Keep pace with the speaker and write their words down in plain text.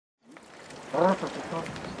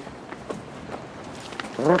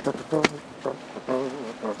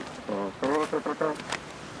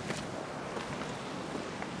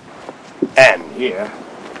And here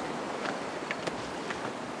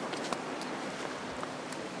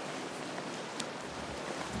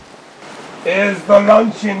is the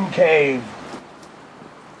luncheon cave.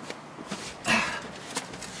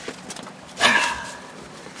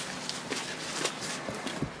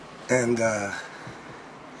 And the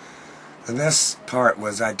best part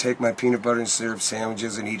was I'd take my peanut butter and syrup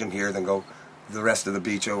sandwiches and eat them here, then go the rest of the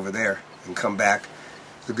beach over there and come back.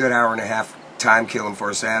 It's a good hour and a half time killing for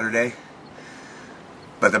a Saturday.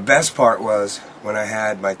 But the best part was when I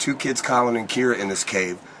had my two kids, Colin and Kira, in this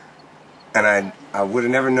cave, and I would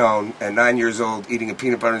have never known at 9 years old eating a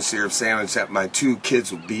peanut butter and syrup sandwich that my two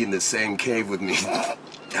kids would be in the same cave with me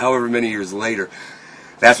however many years later.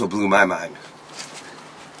 That's what blew my mind.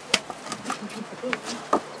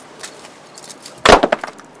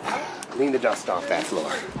 Clean the dust off that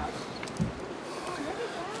floor.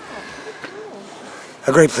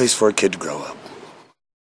 A great place for a kid to grow up.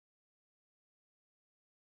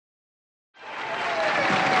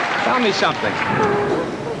 Tell me something.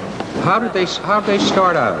 How did they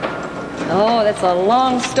start out? Oh, that's a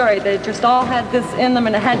long story. They just all had this in them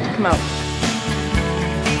and it had to come out.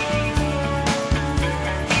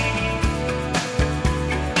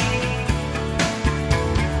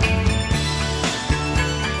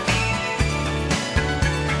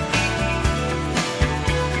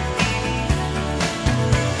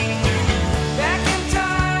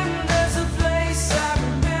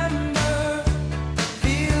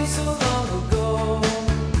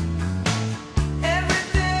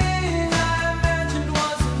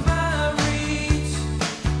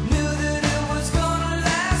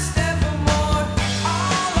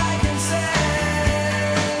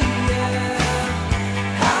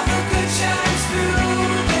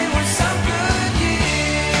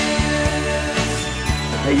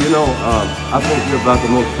 Hey, you know, I think you're about the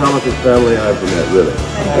most talented family I've ever met, really. I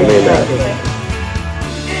mean that.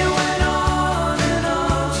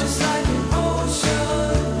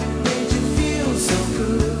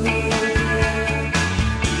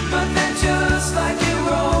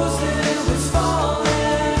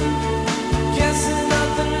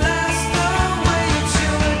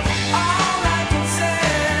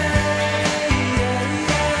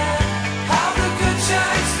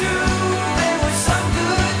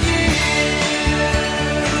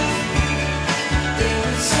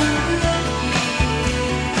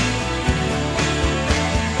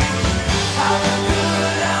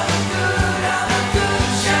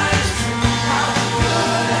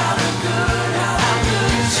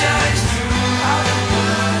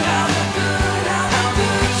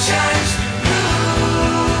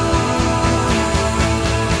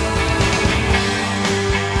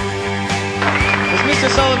 Mr.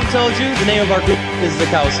 Sullivan told you, the name of our group is the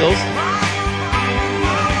Cowsills.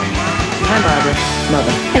 I'm Barbara,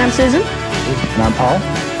 mother. And I'm Susan. And I'm Paul.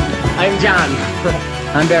 I'm John.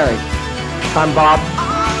 I'm Barry. I'm Bob.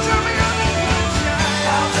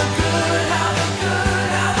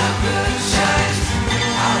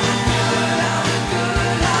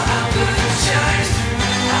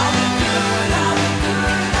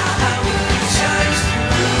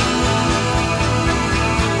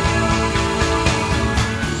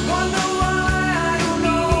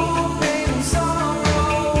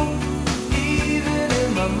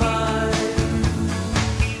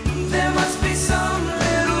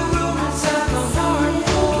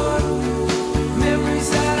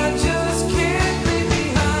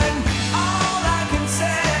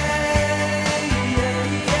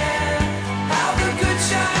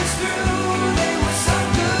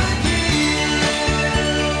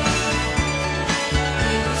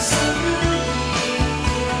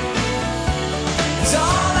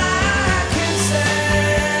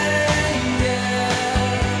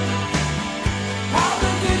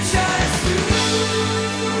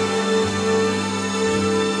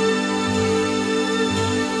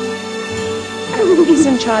 He's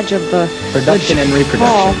in charge of the production and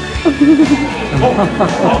reproduction.